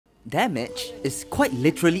Damage is quite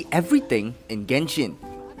literally everything in Genshin.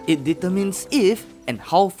 It determines if and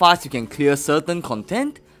how fast you can clear certain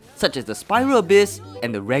content, such as the Spiral Abyss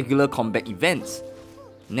and the regular combat events.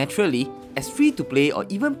 Naturally, as free-to-play or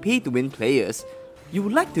even pay-to-win players, you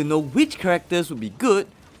would like to know which characters would be good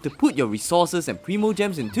to put your resources and primo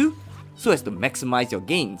gems into, so as to maximize your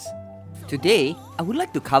gains. Today, I would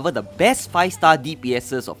like to cover the best 5-star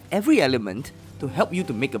DPSes of every element to help you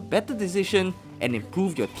to make a better decision and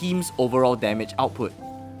improve your team's overall damage output.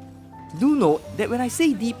 Do note that when I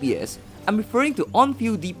say DPS, I'm referring to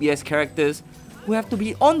on-field DPS characters who have to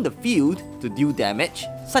be on the field to deal damage,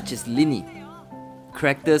 such as Linny.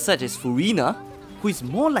 Characters such as Furina, who is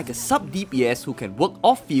more like a sub-DPS who can work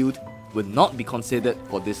off-field, will not be considered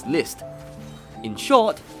for this list. In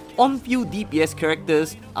short, on-field DPS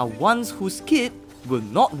characters are ones whose kit will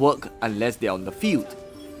not work unless they are on the field.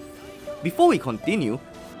 Before we continue,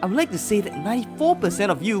 I would like to say that 94%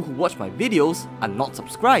 of you who watch my videos are not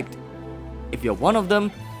subscribed. If you're one of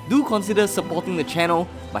them, do consider supporting the channel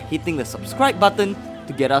by hitting the subscribe button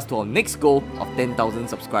to get us to our next goal of 10,000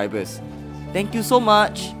 subscribers. Thank you so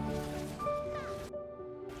much!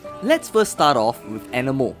 Let's first start off with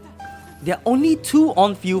Anemo. There are only two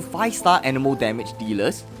on-field 5-star Anemo damage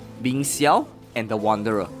dealers, being Xiao and the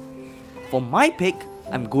Wanderer. For my pick,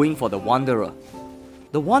 I'm going for the Wanderer.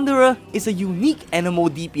 The Wanderer is a unique Anemo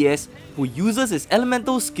DPS who uses his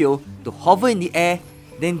elemental skill to hover in the air,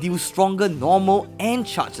 then deal stronger normal and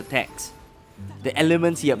charged attacks. The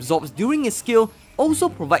elements he absorbs during his skill also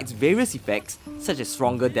provides various effects such as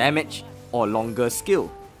stronger damage or longer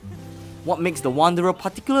skill. What makes the Wanderer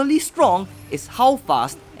particularly strong is how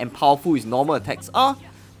fast and powerful his normal attacks are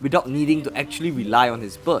without needing to actually rely on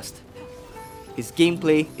his burst. His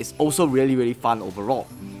gameplay is also really fun overall.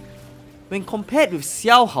 When compared with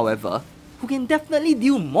Xiao, however, who can definitely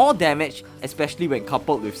deal more damage, especially when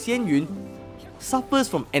coupled with Xianyun, suffers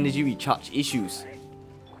from energy recharge issues.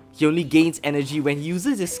 He only gains energy when he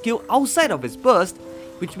uses his skill outside of his burst,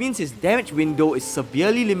 which means his damage window is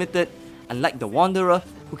severely limited, unlike the Wanderer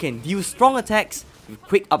who can deal strong attacks with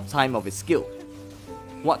quick uptime of his skill.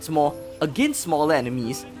 What's more, against smaller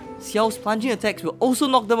enemies, Xiao's plunging attacks will also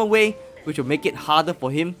knock them away, which will make it harder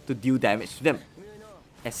for him to deal damage to them.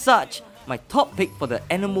 As such, my top pick for the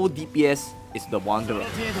Anemo DPS is the Wanderer.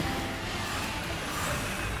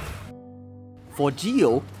 For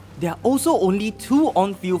Geo, there are also only two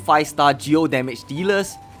on-field 5-star Geo damage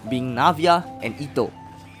dealers, being Navia and Ito.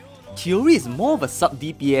 Chiori is more of a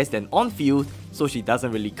sub-DPS than on-field, so she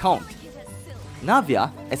doesn't really count.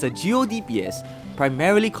 Navia, as a Geo DPS,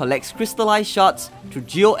 primarily collects crystallized shards through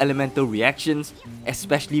Geo elemental reactions,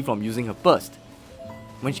 especially from using her burst.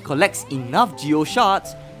 When she collects enough Geo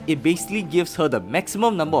shards, it basically gives her the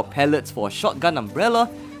maximum number of pellets for a shotgun umbrella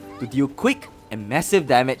to deal quick and massive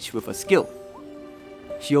damage with her skill.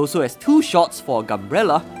 She also has two shots for a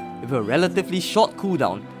Gumbrella with a relatively short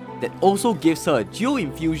cooldown that also gives her a Geo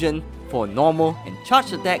infusion for normal and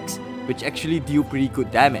charged attacks, which actually deal pretty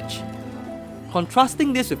good damage.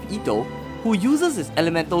 Contrasting this with Ito, who uses his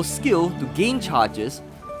elemental skill to gain charges,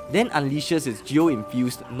 then unleashes his Geo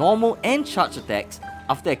infused normal and charged attacks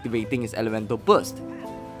after activating his elemental burst.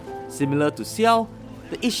 Similar to Xiao,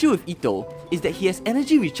 the issue with Ito is that he has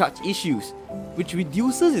energy recharge issues, which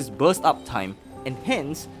reduces his burst uptime and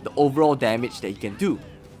hence the overall damage that he can do.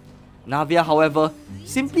 Navia, however,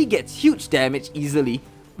 simply gets huge damage easily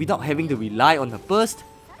without having to rely on her burst,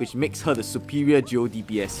 which makes her the superior Geo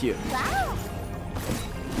DPS here. Wow.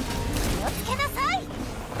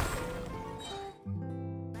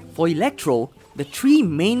 For Electro, the three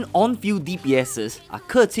main on-field DPSs are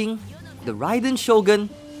Keqing, the Raiden Shogun,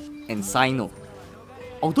 and Cyno.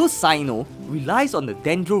 Although Cyno relies on the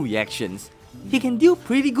Dendro reactions, he can deal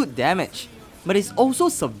pretty good damage, but is also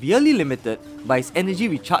severely limited by his energy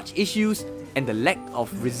recharge issues and the lack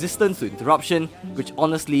of resistance to interruption, which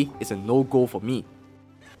honestly is a no-go for me.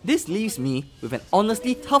 This leaves me with an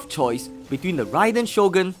honestly tough choice between the Raiden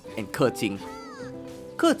Shogun and Keqing.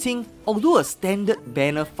 Keqing, although a standard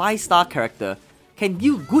banner 5-star character, can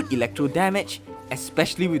deal good electro damage,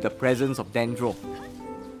 especially with the presence of Dendro.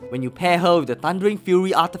 When you pair her with the Thundering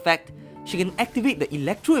Fury artifact, she can activate the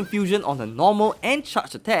Electro infusion on her normal and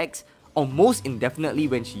charged attacks almost indefinitely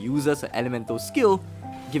when she uses her elemental skill,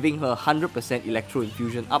 giving her 100% Electro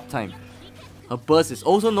infusion uptime. Her burst is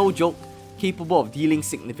also no joke, capable of dealing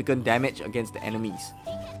significant damage against the enemies.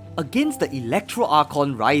 Against the Electro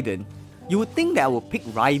Archon Raiden, you would think that I would pick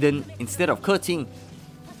Raiden instead of Keqing.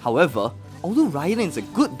 However, although Raiden is a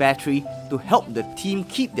good battery to help the team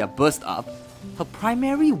keep their burst up, her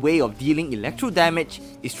primary way of dealing electro damage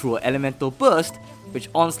is through her elemental burst, which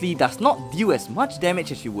honestly does not deal as much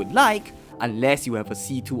damage as you would like unless you have a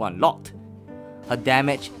C2 unlocked. Her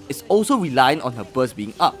damage is also reliant on her burst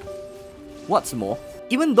being up. What's more,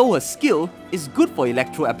 even though her skill is good for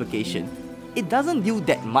Electro application, it doesn't deal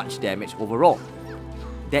that much damage overall.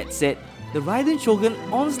 That said, the Raiden Shogun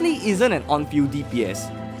honestly isn't an on-field DPS,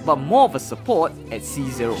 but more of a support at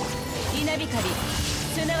C0.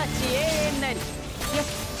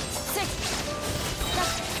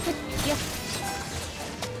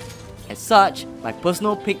 As such, my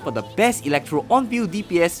personal pick for the best Electro on-field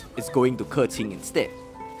DPS is going to Keqing instead.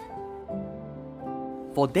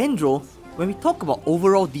 For Dendro, when we talk about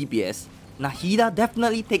overall DPS, Nahida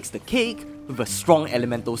definitely takes the cake with a strong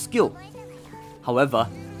elemental skill. However,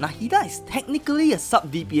 Nahida is technically a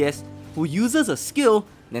sub-DPS who uses a skill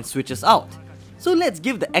then switches out. So let's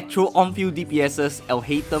give the actual on-field DPSs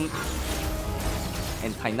Elhatem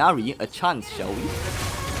and Tighnari a chance, shall we?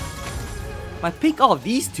 My pick out of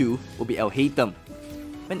these two will be Elhatem.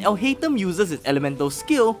 When Elhatem uses his elemental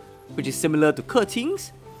skill, which is similar to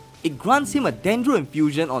Keqing's, it grants him a Dendro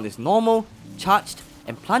infusion on his normal, charged,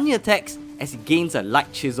 and plunging attacks as he gains a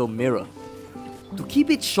light chisel mirror. To keep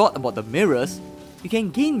it short about the mirrors, you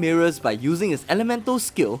can gain mirrors by using his elemental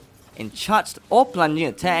skill and charged or plunging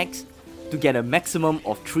attacks to get a maximum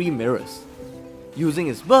of 3 mirrors. Using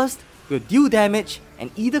his burst will deal damage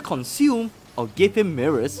and either consume or give him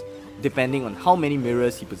mirrors, depending on how many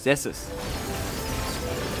mirrors he possesses.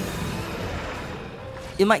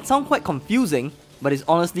 It might sound quite confusing, but it's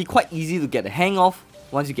honestly quite easy to get the hang of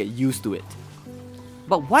once you get used to it.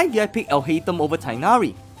 But why did I pick Elhatem over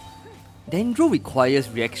Tighnari? Dendro requires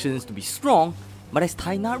reactions to be strong, but as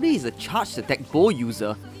Tighnari is a charged attack bow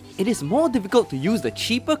user, it is more difficult to use the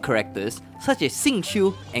cheaper characters such as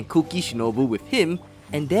Xingqiu and Kuki Shinobu with him,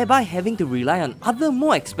 and thereby having to rely on other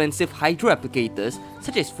more expensive Hydro applicators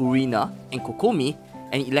such as Furina and Kokomi,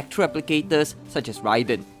 and Electro applicators such as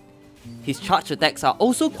Raiden. His charge attacks are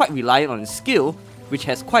also quite reliant on his skill, which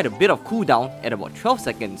has quite a bit of cooldown at about 12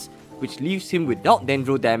 seconds, which leaves him without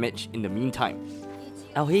Dendro damage in the meantime.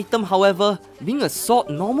 Elhatem, however, being a sword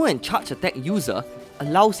normal and charge attack user,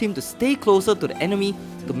 allows him to stay closer to the enemy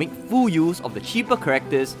to make full use of the cheaper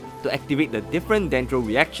characters to activate the different Dendro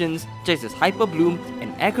reactions such as Hyper Bloom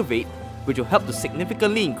and Aggravate, which will help to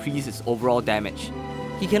significantly increase his overall damage.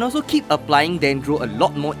 He can also keep applying Dendro a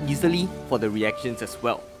lot more easily for the reactions as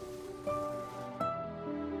well.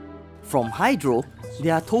 From Hydro,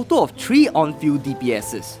 there are a total of 3 on-field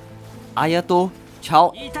DPSs: Ayato,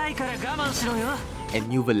 Chao, and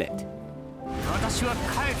Neuvillette.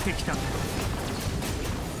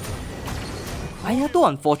 Ayato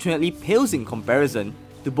unfortunately pales in comparison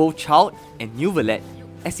to both Chao and Neuvillette,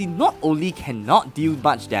 as he not only cannot deal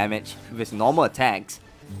much damage with his normal attacks,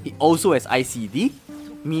 he also has ICD,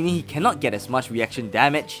 meaning he cannot get as much reaction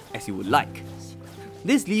damage as he would like.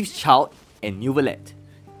 This leaves Chao and Neuvillette.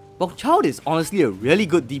 While Chao is honestly a really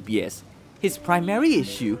good DPS, his primary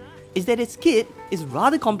issue is that his kit is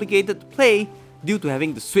rather complicated to play due to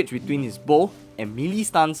having to switch between his bow and melee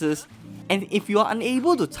stances, and if you are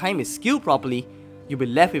unable to time his skill properly, you'll be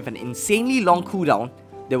left with an insanely long cooldown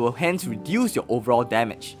that will hence reduce your overall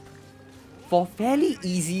damage. For a fairly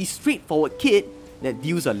easy, straightforward kit that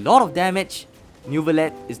deals a lot of damage,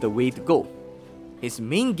 Neuvillette is the way to go. His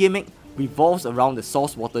main gimmick revolves around the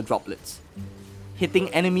source water droplets. Hitting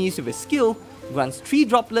enemies with his skill grants 3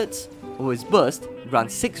 droplets, while his burst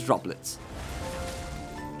grants 6 droplets.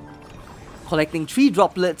 Collecting 3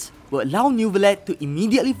 droplets will allow Neuvillette to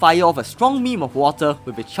immediately fire off a strong beam of water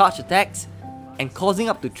with his charge attacks, and causing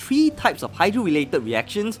up to 3 types of Hydro-related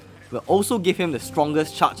reactions will also give him the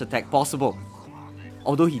strongest charge attack possible.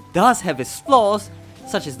 Although he does have his flaws,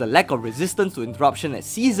 such as the lack of resistance to interruption at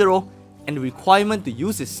C0, and the requirement to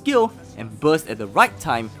use his skill and burst at the right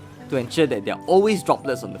time to ensure that there are always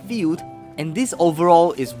droplets on the field, and this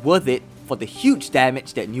overall is worth it for the huge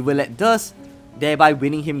damage that Neuvillette does, thereby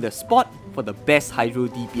winning him the spot for the best Hydro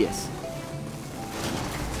DPS.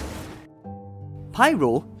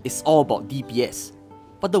 Pyro is all about DPS,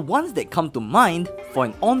 but the ones that come to mind for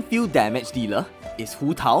an on-field damage dealer is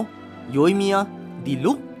Hu Tao, Yoimiya,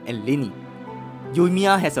 Diluc, and Lini.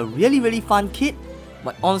 Yoimiya has a really fun kit,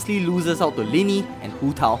 but honestly loses out to Lini and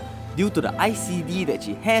Hu Tao due to the ICD that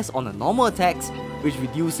she has on her normal attacks, which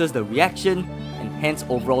reduces the reaction and hence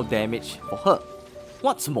overall damage for her.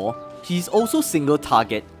 What's more, she is also single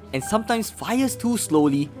target and sometimes fires too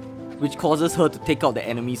slowly, which causes her to take out the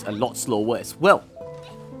enemies a lot slower as well.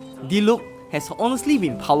 Diluc has honestly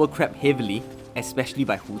been power crept heavily, especially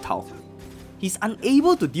by Hu Tao. He's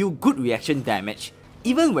unable to deal good reaction damage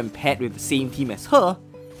even when paired with the same team as her,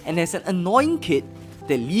 and has an annoying kit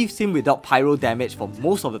that leaves him without pyro damage for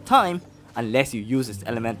most of the time unless you use his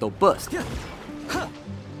elemental burst.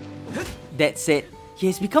 That said, he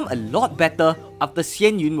has become a lot better after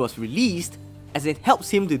Xian Yun was released, as it helps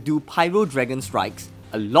him to do Pyro Dragon Strikes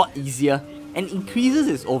a lot easier and increases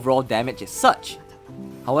his overall damage as such.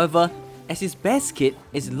 However, as his best kit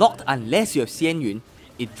is locked unless you have Xian Yun,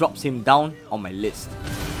 it drops him down on my list.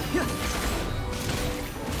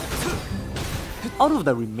 Out of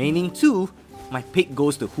the remaining two, my pick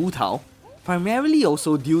goes to Hu Tao, primarily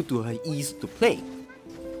also due to her ease to play.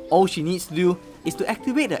 All she needs to do is to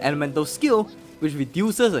activate her elemental skill, which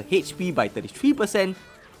reduces her HP by 33%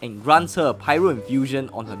 and grants her a Pyro infusion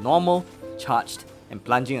on her normal, charged and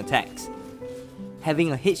plunging attacks. Having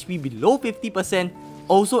her HP below 50%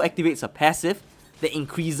 also activates her passive that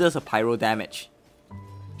increases her Pyro damage.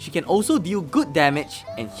 She can also deal good damage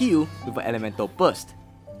and heal with her elemental burst.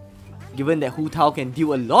 Given that Hu Tao can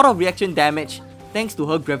deal a lot of reaction damage thanks to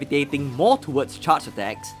her gravitating more towards charge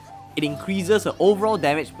attacks, it increases her overall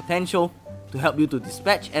damage potential to help you to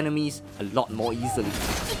dispatch enemies a lot more easily.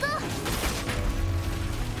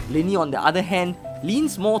 Linny on the other hand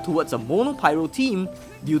leans more towards a mono pyro team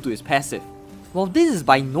due to his passive. While this is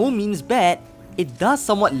by no means bad, it does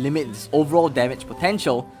somewhat limit his overall damage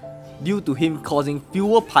potential due to him causing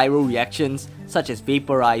fewer pyro reactions such as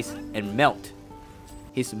vaporize and melt.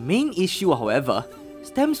 His main issue, however,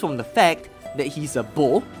 stems from the fact that he's a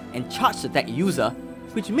bow and charged attack user,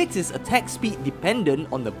 which makes his attack speed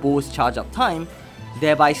dependent on the bow's charge up time,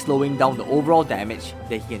 thereby slowing down the overall damage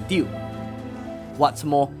that he can deal. What's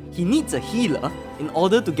more, he needs a healer in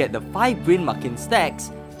order to get the 5 Brain Makin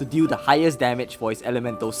stacks to deal the highest damage for his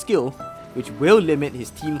elemental skill, which will limit his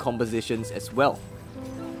team compositions as well.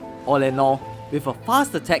 All in all, with a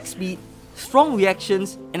fast attack speed, strong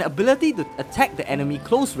reactions, and ability to attack the enemy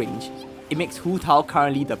close range, it makes Hu Tao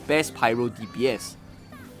currently the best Pyro DPS.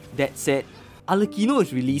 That said, Arlecchino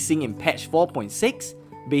is releasing in patch 4.6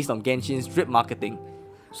 based on Genshin's drip marketing,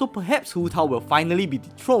 so perhaps Hu Tao will finally be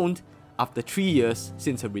dethroned after 3 years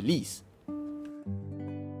since her release.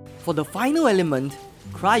 For the final element,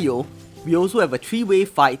 Cryo, we also have a 3-way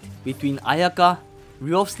fight between Ayaka,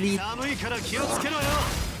 Ryovsli,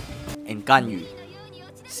 and Ganyu.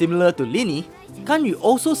 Similar to Linny, Ganyu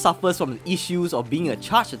also suffers from the issues of being a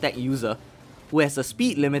charge attack user who has a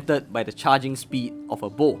speed limited by the charging speed of a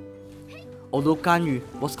bow. Although Ganyu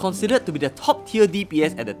was considered to be the top tier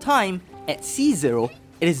DPS at the time, at C0,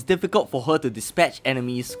 it is difficult for her to dispatch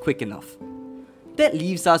enemies quick enough. That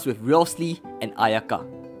leaves us with Ryovsli and Ayaka.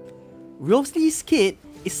 Ryovsli's kit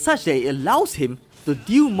is such that it allows him to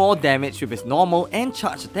deal more damage with his normal and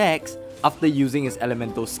charged attacks after using his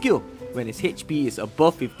elemental skill when his HP is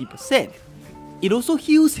above 50%. It also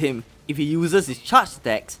heals him if he uses his charged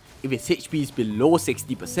attacks if his HP is below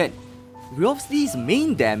 60%. Ryovsli's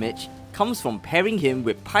main damage comes from pairing him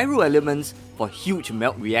with pyro elements for huge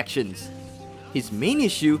melt reactions. His main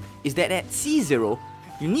issue is that at C0,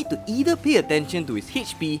 you need to either pay attention to his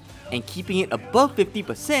HP and keeping it above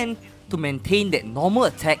 50% to maintain that normal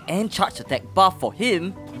attack and charge attack buff for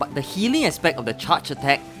him, but the healing aspect of the charge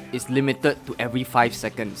attack is limited to every 5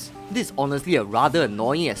 seconds. This is honestly a rather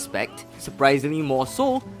annoying aspect, surprisingly more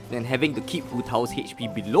so than having to keep Hu Tao's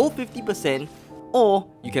HP below 50%, or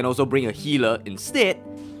you can also bring a healer instead,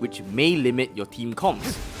 which may limit your team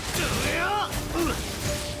comps.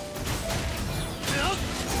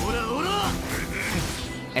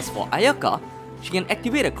 As for Ayaka, she can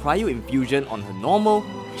activate a Cryo infusion on her normal,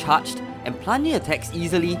 charged, and plunging attacks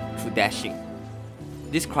easily through dashing.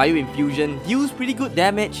 This Cryo infusion deals pretty good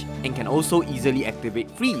damage and can also easily activate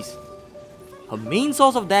freeze. Her main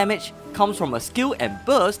source of damage comes from her skill and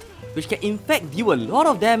burst, which can in fact deal a lot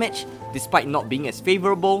of damage despite not being as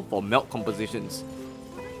favourable for melt compositions.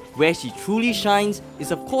 Where she truly shines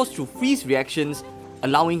is of course through freeze reactions,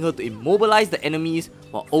 allowing her to immobilize the enemies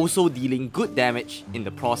while also dealing good damage in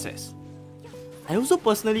the process. I also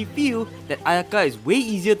personally feel that Ayaka is way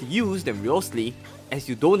easier to use than Ryovsli, as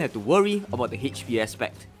you don't have to worry about the HP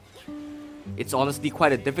aspect. It's honestly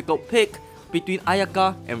quite a difficult pick between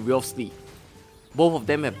Ayaka and Ryovsli. Both of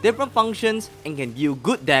them have different functions and can deal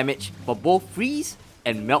good damage for both freeze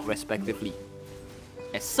and melt respectively.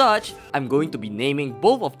 As such, I'm going to be naming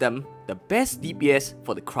both of them the best DPS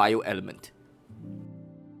for the Cryo element.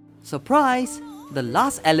 Surprise! The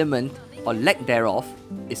last element, or lack thereof,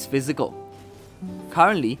 is physical.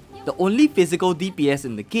 Currently, the only physical DPS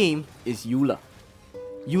in the game is Eula.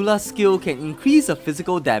 Eula's skill can increase her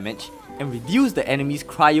physical damage and reduce the enemy's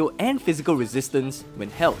cryo and physical resistance when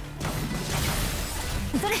held.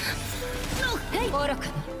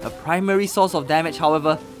 Her primary source of damage,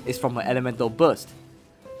 however, is from her elemental burst.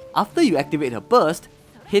 After you activate her burst,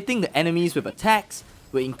 Hitting the enemies with attacks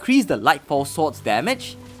will increase the Lightfall Sword's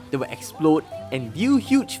damage, they will explode and deal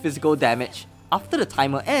huge physical damage after the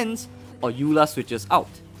timer ends or Eula switches out.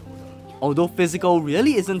 Although physical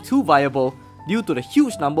really isn't too viable due to the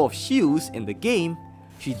huge number of shields in the game,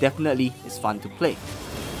 she definitely is fun to play.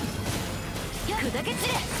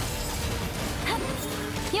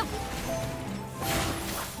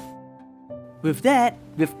 With that,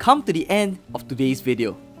 we've come to the end of today's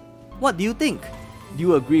video. What do you think? Do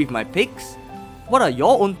you agree with my picks? What are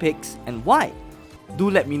your own picks and why? Do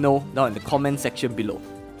let me know down in the comment section below.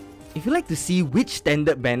 If you'd like to see which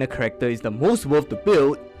standard banner character is the most worth to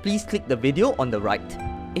build, please click the video on the right.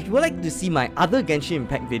 If you would like to see my other Genshin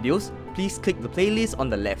Impact videos, please click the playlist on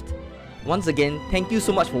the left. Once again, thank you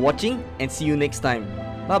so much for watching and see you next time.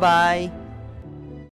 Bye bye!